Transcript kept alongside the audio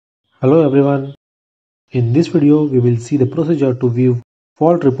Hello everyone. In this video, we will see the procedure to view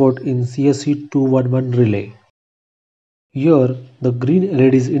fault report in CSC-211 Relay. Here, the green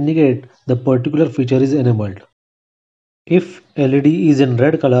LEDs indicate the particular feature is enabled. If LED is in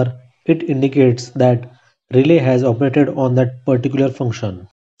red color, it indicates that relay has operated on that particular function.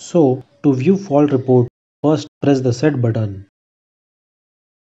 So, to view fault report, first press the Set button.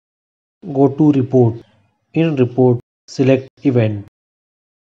 Go to Report. In Report, select Event.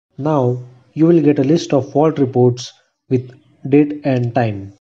 Now, you will get a list of fault reports with date and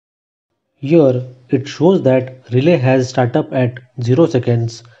time. Here it shows that relay has startup at 0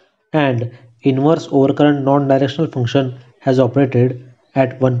 seconds and inverse overcurrent non-directional function has operated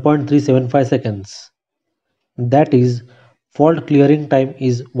at 1.375 seconds. That is, fault clearing time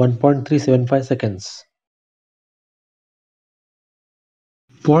is 1.375 seconds.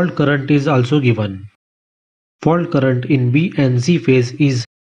 Fault current is also given. Fault current in B and C phase is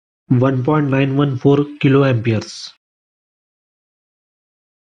 1.914 kiloamperes.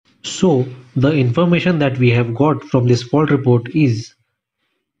 So, the information that we have got from this fault report is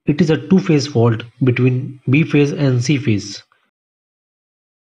it is a two-phase fault between B phase and C phase.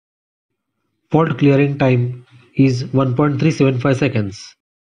 Fault clearing time is 1.375 seconds.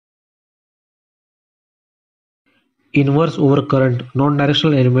 Inverse overcurrent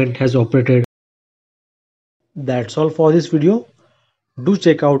non-directional element has operated. That's all for this video. Do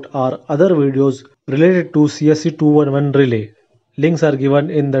check out our other videos related to CSC-211 Relay. Links are given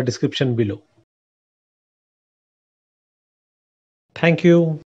in the description below. Thank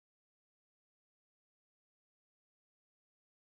you.